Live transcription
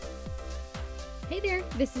Hey there,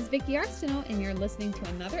 this is Vicki Arsenault, and you're listening to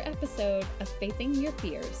another episode of Facing Your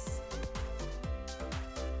Fears.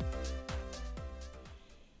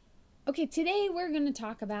 Okay, today we're going to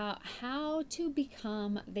talk about how to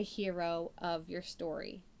become the hero of your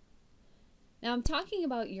story. Now, I'm talking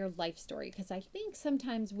about your life story because I think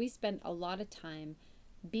sometimes we spend a lot of time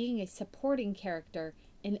being a supporting character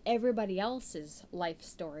in everybody else's life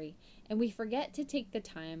story, and we forget to take the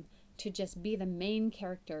time to just be the main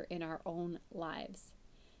character in our own lives.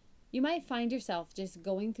 You might find yourself just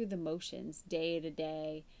going through the motions day to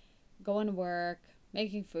day, going to work,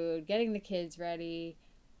 making food, getting the kids ready,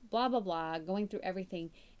 blah, blah, blah, going through everything,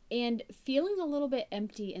 and feeling a little bit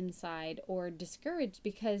empty inside or discouraged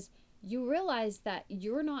because you realize that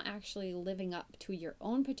you're not actually living up to your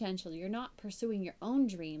own potential. You're not pursuing your own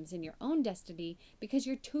dreams and your own destiny because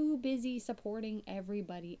you're too busy supporting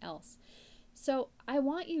everybody else. So I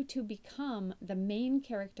want you to become the main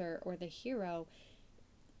character or the hero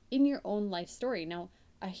in your own life story. Now,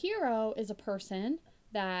 a hero is a person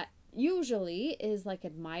that usually is like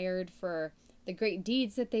admired for the great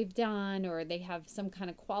deeds that they've done, or they have some kind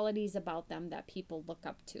of qualities about them that people look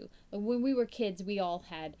up to. When we were kids, we all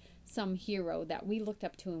had some hero that we looked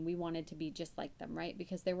up to and we wanted to be just like them, right?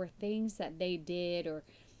 Because there were things that they did or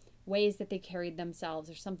ways that they carried themselves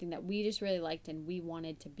or something that we just really liked and we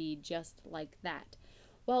wanted to be just like that.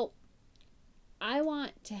 Well, I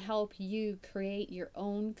want to help you create your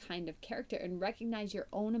own kind of character and recognize your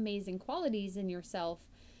own amazing qualities in yourself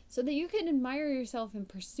so that you can admire yourself and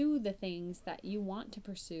pursue the things that you want to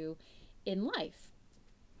pursue in life.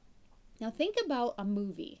 Now think about a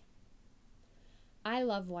movie. I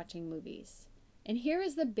love watching movies. And here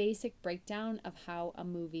is the basic breakdown of how a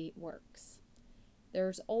movie works.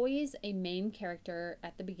 There's always a main character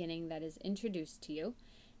at the beginning that is introduced to you.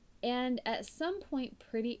 And at some point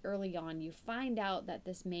pretty early on, you find out that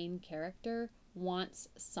this main character wants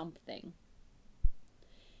something.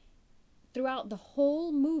 Throughout the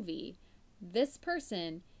whole movie, this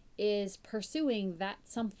person is pursuing that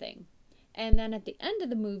something. And then at the end of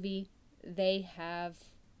the movie, they have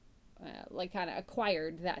kind of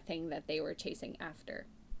acquired that thing that they were chasing after.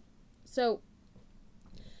 So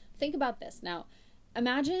think about this. Now,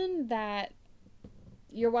 imagine that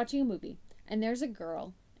you're watching a movie and there's a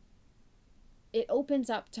girl. It opens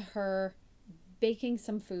up to her baking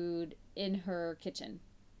some food in her kitchen.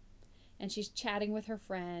 And she's chatting with her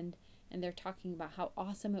friend and they're talking about how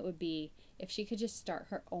awesome it would be if she could just start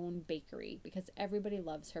her own bakery because everybody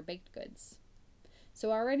loves her baked goods.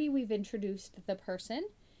 So already we've introduced the person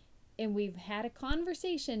and we've had a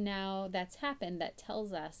conversation now that's happened that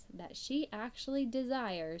tells us that she actually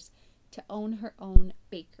desires to own her own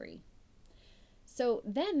bakery. So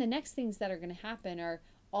then the next things that are going to happen are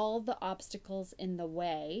all the obstacles in the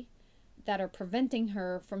way that are preventing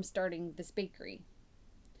her from starting this bakery.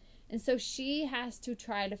 And so she has to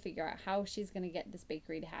try to figure out how she's going to get this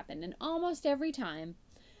bakery to happen. And almost every time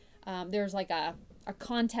there's like a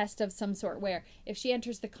contest of some sort where if she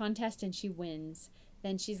enters the contest and she wins,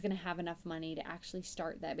 then she's going to have enough money to actually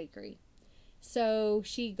start that bakery. So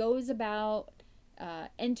she goes about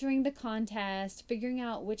entering the contest, figuring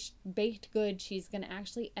out which baked good she's going to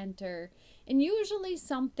actually enter. And usually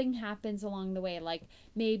something happens along the way, like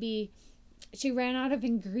maybe she ran out of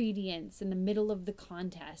ingredients in the middle of the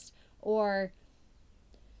contest, or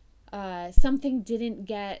something didn't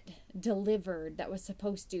get delivered that was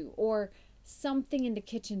supposed to, or something in the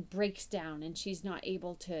kitchen breaks down and she's not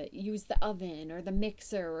able to use the oven or the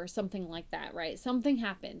mixer or something like that, right? Something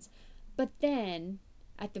happens. But then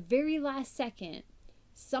at the very last second,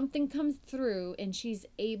 something comes through and she's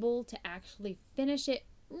able to actually finish it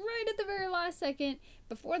right at the very last second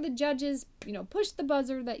before the judges, push the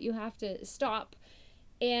buzzer that you have to stop.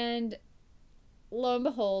 And lo and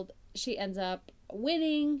behold, she ends up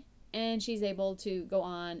winning and she's able to go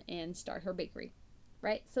on and start her bakery,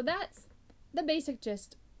 right? So that's the basic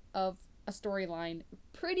gist of a storyline.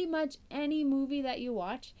 Pretty much any movie that you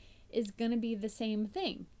watch is going to be the same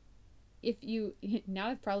thing. Now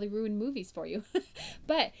I've probably ruined movies for you,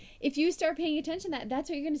 but if you start paying attention to that, that's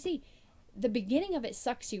what you're going to see. The beginning of it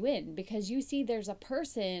sucks you in because you see there's a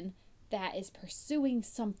person that is pursuing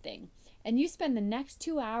something and you spend the next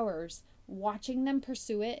 2 hours watching them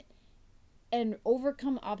pursue it and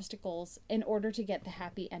overcome obstacles in order to get the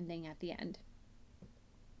happy ending at the end.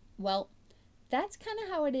 Well, that's kind of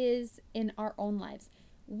how it is in our own lives.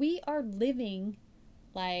 We are living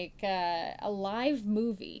like a live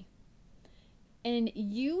movie. And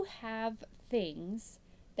you have things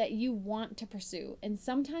that you want to pursue. And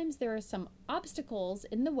sometimes there are some obstacles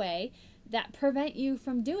in the way that prevent you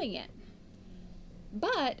from doing it.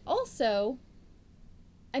 But also,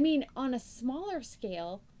 I mean, on a smaller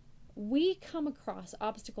scale, we come across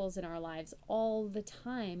obstacles in our lives all the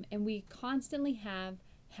time, and we constantly have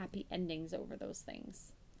happy endings over those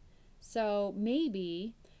things. So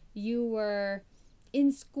maybe you were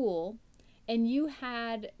in school and you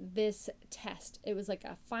had this test. It was like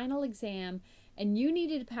a final exam, and you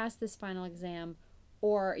needed to pass this final exam,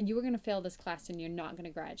 or you were going to fail this class and you're not going to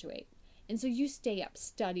graduate. And so you stay up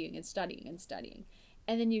studying and studying and studying.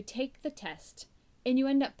 And then you take the test and you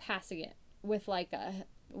end up passing it with like a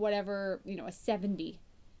whatever, a 70,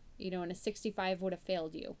 and a 65 would have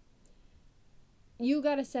failed you. You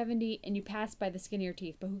got a 70 and you passed by the skin of your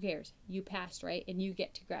teeth, but who cares? You passed, right? And you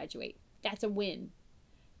get to graduate. That's a win,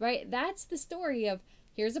 right? That's the story of,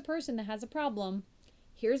 here's a person that has a problem.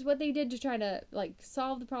 Here's what they did to try to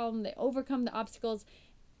solve the problem. They overcome the obstacles,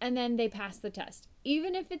 and then they pass the test.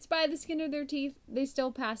 Even if it's by the skin of their teeth, they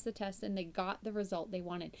still passed the test and they got the result they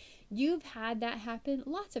wanted. You've had that happen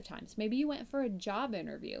lots of times. Maybe you went for a job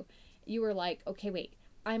interview. You were like, okay, wait,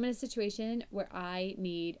 I'm in a situation where I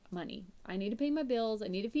need money. I need to pay my bills. I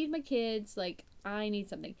need to feed my kids. I need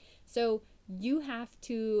something. So you have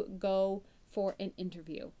to go for an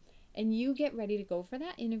interview. And you get ready to go for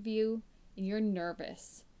that interview, and you're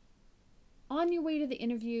nervous. On your way to the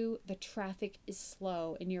interview, the traffic is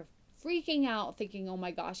slow, and you're freaking out thinking, oh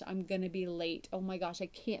my gosh, I'm going to be late. Oh my gosh, I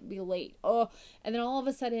can't be late. Oh, and then all of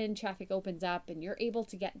a sudden traffic opens up and you're able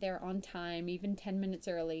to get there on time, even 10 minutes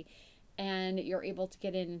early, and you're able to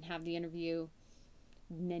get in and have the interview.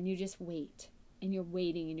 And then you just wait, and you're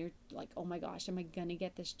waiting, and you're like, oh my gosh, am I going to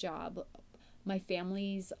get this job? My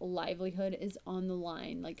family's livelihood is on the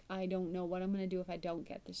line. I don't know what I'm going to do if I don't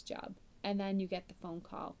get this job. And then you get the phone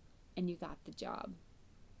call and you got the job.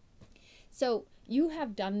 So you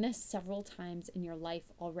have done this several times in your life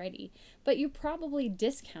already, but you probably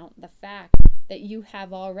discount the fact that you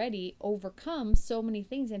have already overcome so many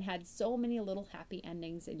things and had so many little happy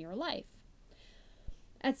endings in your life.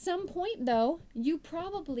 At some point, though, you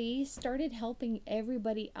probably started helping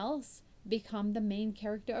everybody else become the main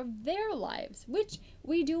character of their lives, which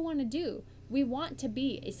we do want to do. We want to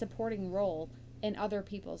be a supporting role in other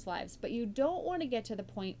people's lives, but you don't want to get to the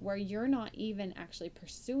point where you're not even actually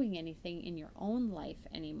pursuing anything in your own life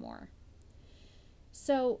anymore.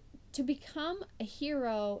 So to become a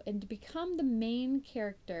hero and to become the main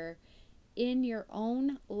character in your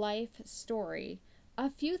own life story, a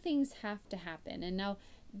few things have to happen. And now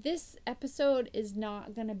this episode is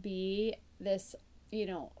not going to be this,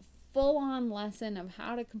 full-on lesson of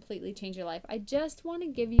how to completely change your life. I just want to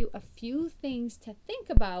give you a few things to think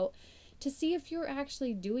about to see if you're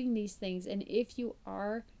actually doing these things and if you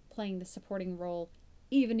are playing the supporting role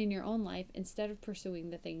even in your own life instead of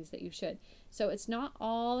pursuing the things that you should. So it's not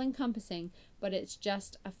all encompassing, but it's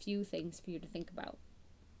just a few things for you to think about.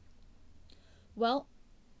 Well,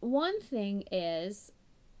 one thing is,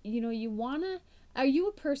 are you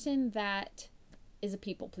a person that is a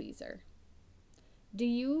people pleaser? Do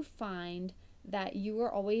you find that you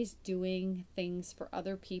are always doing things for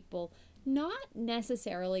other people, not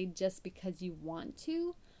necessarily just because you want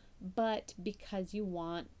to, but because you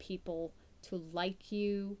want people to like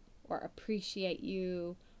you or appreciate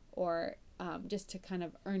you or just to kind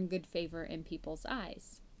of earn good favor in people's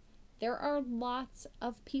eyes? There are lots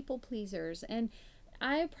of people pleasers, and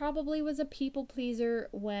I probably was a people pleaser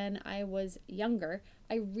when I was younger.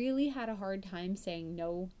 I really had a hard time saying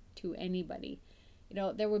no to anybody.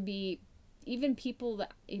 There would be even people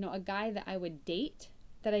that, a guy that I would date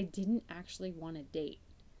that I didn't actually want to date.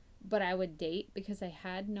 But I would date because I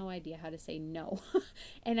had no idea how to say no.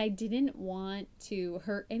 And I didn't want to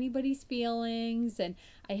hurt anybody's feelings. And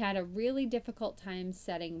I had a really difficult time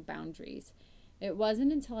setting boundaries. It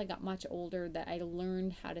wasn't until I got much older that I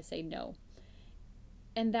learned how to say no.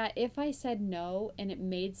 And that if I said no and it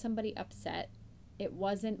made somebody upset, it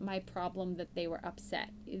wasn't my problem that they were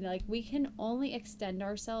upset. We can only extend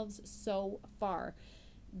ourselves so far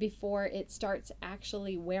before it starts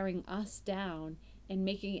actually wearing us down and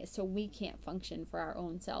making it so we can't function for our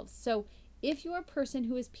own selves. So if you're a person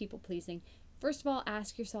who is people pleasing, first of all,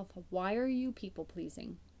 ask yourself, why are you people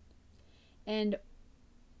pleasing? And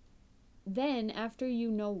then after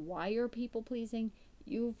you know why you're people pleasing,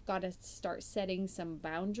 you've got to start setting some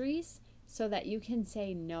boundaries so that you can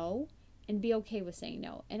say no and be okay with saying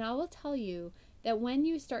no. And I will tell you that when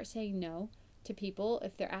you start saying no to people,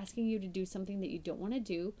 if they're asking you to do something that you don't want to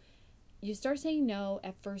do, you start saying no.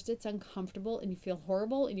 At first it's uncomfortable and you feel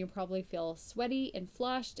horrible and you probably feel sweaty and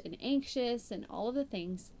flushed and anxious and all of the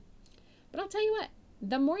things. But I'll tell you what,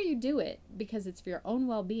 the more you do it, because it's for your own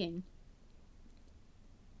well-being,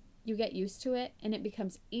 you get used to it and it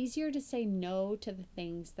becomes easier to say no to the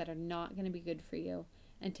things that are not going to be good for you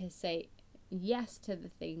and to say yes to the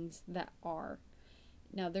things that are.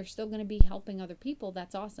 Now, they're still going to be helping other people.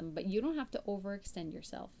 That's awesome. But you don't have to overextend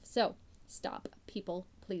yourself. So stop people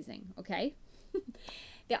pleasing, okay?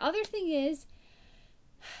 The other thing is,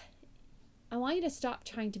 I want you to stop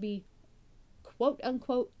trying to be quote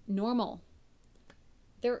unquote normal.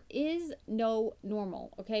 There is no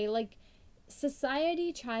normal, okay? Like,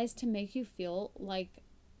 society tries to make you feel like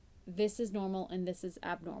this is normal and this is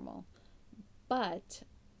abnormal. But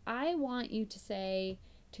I want you to say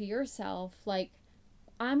to yourself, like,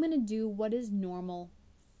 I'm going to do what is normal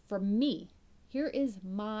for me. Here is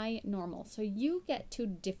my normal. So you get to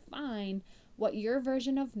define what your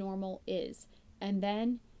version of normal is. And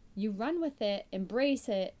then you run with it, embrace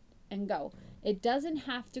it, and go. It doesn't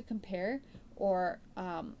have to compare or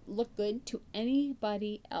look good to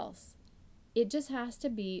anybody else. It just has to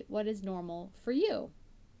be what is normal for you.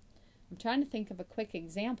 I'm trying to think of a quick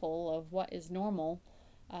example of what is normal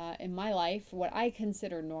in my life, what I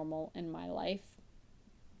consider normal in my life.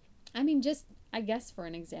 I mean, just, I guess for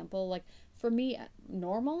an example, like for me,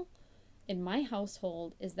 normal in my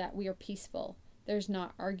household is that we are peaceful. There's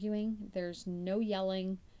not arguing. There's no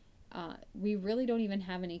yelling. We really don't even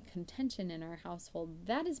have any contention in our household.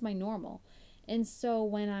 That is my normal. And so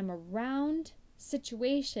when I'm around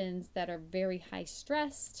situations that are very high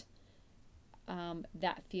stressed,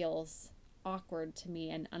 that feels awkward to me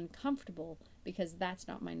and uncomfortable because that's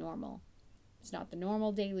not my normal. It's not the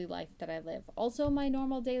normal daily life that I live. Also, my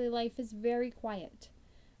normal daily life is very quiet.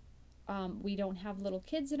 We don't have little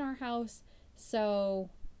kids in our house,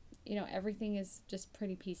 so, everything is just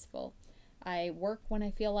pretty peaceful. I work when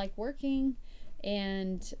I feel like working,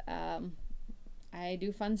 and I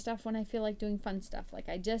do fun stuff when I feel like doing fun stuff. Like,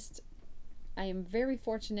 I am very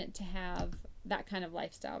fortunate to have that kind of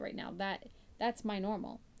lifestyle right now. That's my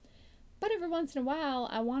normal. But every once in a while,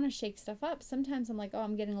 I want to shake stuff up. Sometimes I'm like, oh,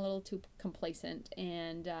 I'm getting a little too complacent,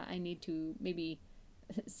 and I need to maybe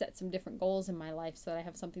set some different goals in my life so that I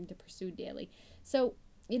have something to pursue daily. So,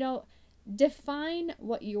 define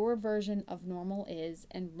what your version of normal is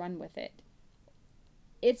and run with it.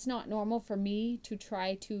 It's not normal for me to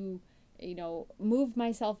try to, move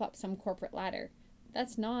myself up some corporate ladder.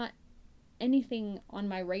 That's not anything on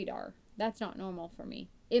my radar. That's not normal for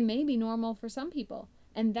me. It may be normal for some people.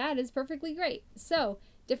 And that is perfectly great. So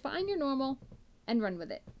define your normal and run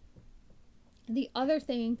with it. The other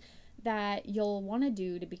thing that you'll want to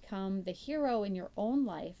do to become the hero in your own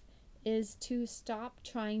life is to stop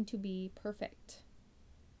trying to be perfect.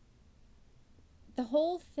 The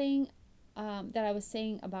whole thing that I was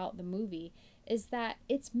saying about the movie is that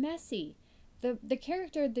it's messy. The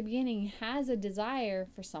character at the beginning has a desire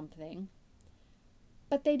for something,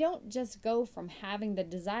 but they don't just go from having the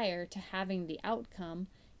desire to having the outcome.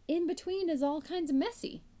 In between is all kinds of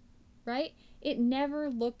messy, right? It never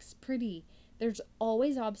looks pretty. There's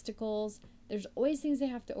always obstacles. There's always things they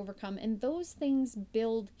have to overcome. And those things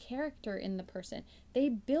build character in the person. They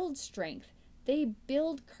build strength. They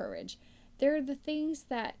build courage. They're the things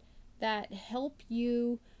that help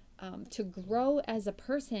you to grow as a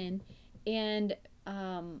person and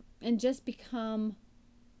just become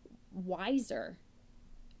wiser.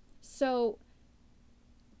 So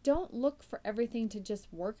don't look for everything to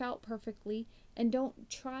just work out perfectly, and don't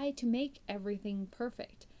try to make everything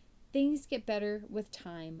perfect. Things get better with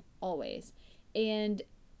time, always. And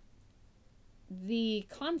the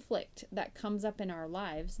conflict that comes up in our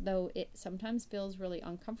lives, though it sometimes feels really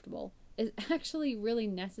uncomfortable, is actually really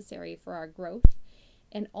necessary for our growth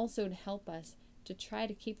and also to help us to try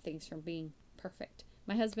to keep things from being perfect.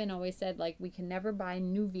 My husband always said, like, we can never buy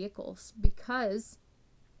new vehicles because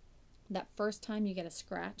that first time you get a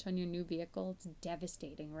scratch on your new vehicle, it's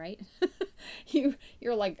devastating, right?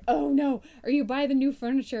 You're like, oh no, or you buy the new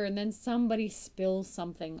furniture and then somebody spills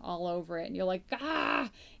something all over it and you're like,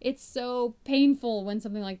 it's so painful when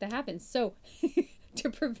something like that happens. So to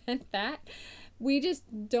prevent that, we just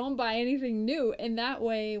don't buy anything new. And that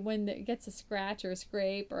way, when it gets a scratch or a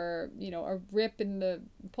scrape or, a rip in the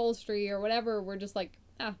upholstery or whatever, we're just like,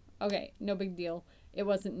 okay, no big deal. It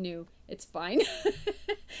wasn't new. It's fine.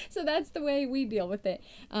 So that's the way we deal with it.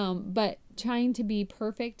 But trying to be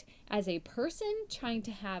perfect as a person, trying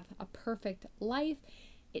to have a perfect life,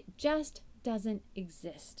 it just doesn't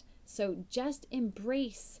exist. So just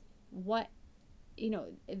embrace what,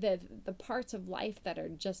 the parts of life that are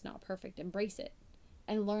just not perfect. Embrace it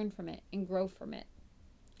and learn from it and grow from it.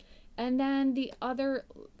 And then the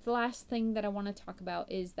last thing that I want to talk about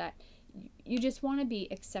is that you just want to be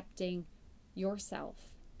accepting yourself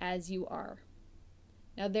as you are.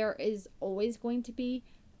 Now, there is always going to be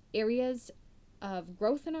areas of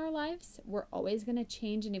growth in our lives. We're always going to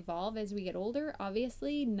change and evolve as we get older.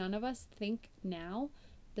 Obviously, none of us think now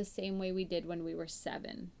the same way we did when we were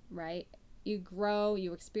 7, right? You grow,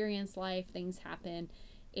 you experience life, things happen,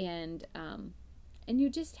 and you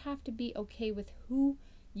just have to be okay with who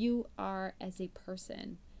you are as a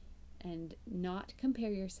person and not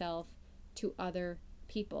compare yourself to other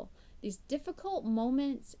people. These difficult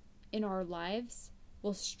moments in our lives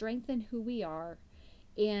will strengthen who we are,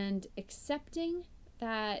 and accepting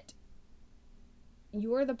that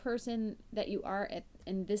you're the person that you are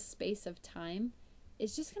in this space of time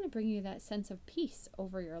is just going to bring you that sense of peace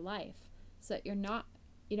over your life, so that you're not,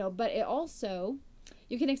 but it also,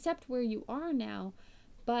 you can accept where you are now,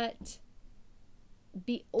 but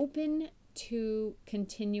be open to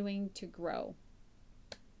continuing to grow.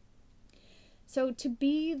 So to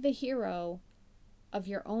be the hero of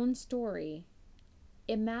your own story,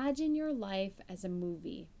 imagine your life as a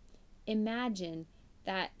movie. Imagine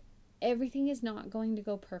that everything is not going to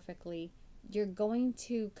go perfectly. You're going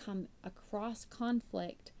to come across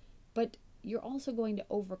conflict, but you're also going to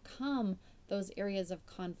overcome those areas of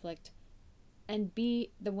conflict and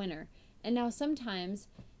be the winner. And now sometimes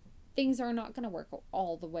things are not going to work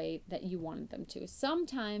all the way that you wanted them to.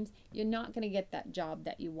 Sometimes you're not going to get that job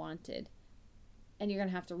that you wanted, and you're going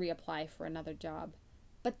to have to reapply for another job.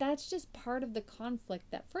 But that's just part of the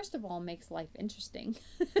conflict that, first of all, makes life interesting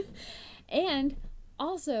and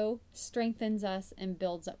also strengthens us and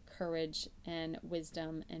builds up courage and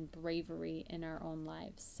wisdom and bravery in our own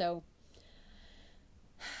lives. So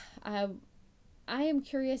I am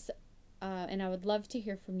curious, and I would love to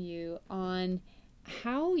hear from you on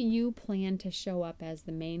how you plan to show up as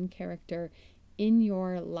the main character in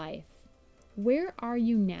your life. Where are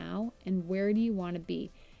you now, and where do you want to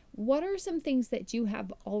be? What are some things that you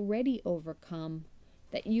have already overcome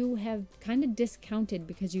that you have kind of discounted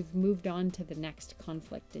because you've moved on to the next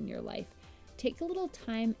conflict in your life? Take a little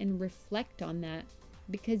time and reflect on that,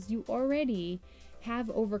 because you already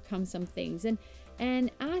have overcome some things.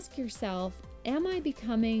 And ask yourself, am I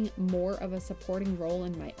becoming more of a supporting role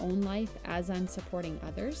in my own life as I'm supporting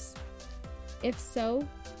others? If so,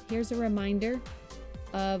 here's a reminder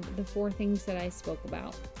of the 4 things that I spoke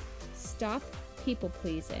about. Stop people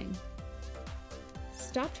pleasing.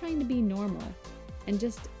 Stop trying to be normal and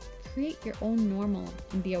just create your own normal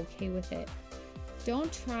and be okay with it.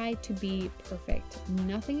 Don't try to be perfect.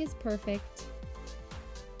 Nothing is perfect.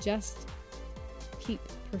 Just keep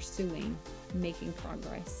pursuing, making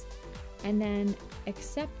progress. And then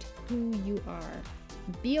accept who you are.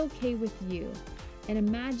 Be okay with you. And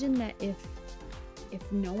imagine that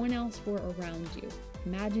if no one else were around you,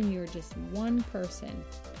 imagine you're just one person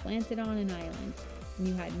planted on an island and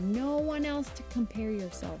you had no one else to compare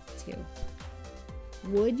yourself to.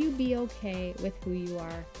 Would you be okay with who you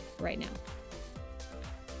are right now?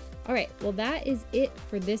 All right, well, that is it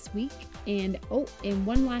for this week. And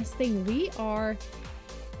one last thing, we are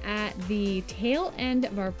at the tail end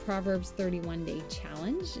of our Proverbs 31 Day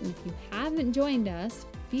Challenge. And if you haven't joined us,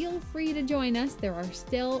 feel free to join us. There are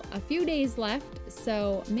still a few days left,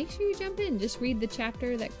 so make sure you jump in. Just read the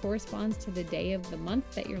chapter that corresponds to the day of the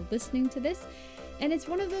month that you're listening to this. And it's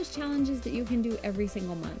one of those challenges that you can do every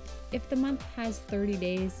single month. If the month has 30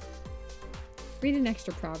 days, read an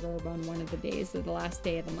extra proverb on one of the days of the last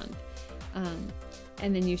day of the month.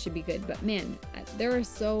 And then you should be good. But man, there are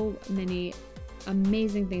so many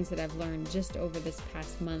amazing things that I've learned just over this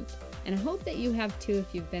past month. And I hope that you have too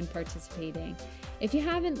if you've been participating. If you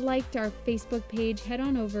haven't liked our Facebook page, head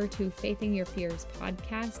on over to Faithing Your Fears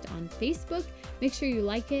podcast on Facebook. Make sure you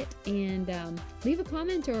like it and leave a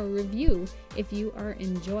comment or a review if you are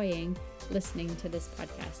enjoying listening to this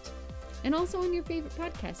podcast. And also on your favorite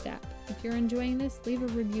podcast app. If you're enjoying this, leave a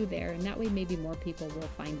review there, and that way maybe more people will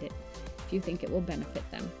find it if you think it will benefit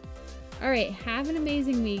them. All right, have an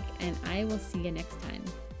amazing week, and I will see you next time.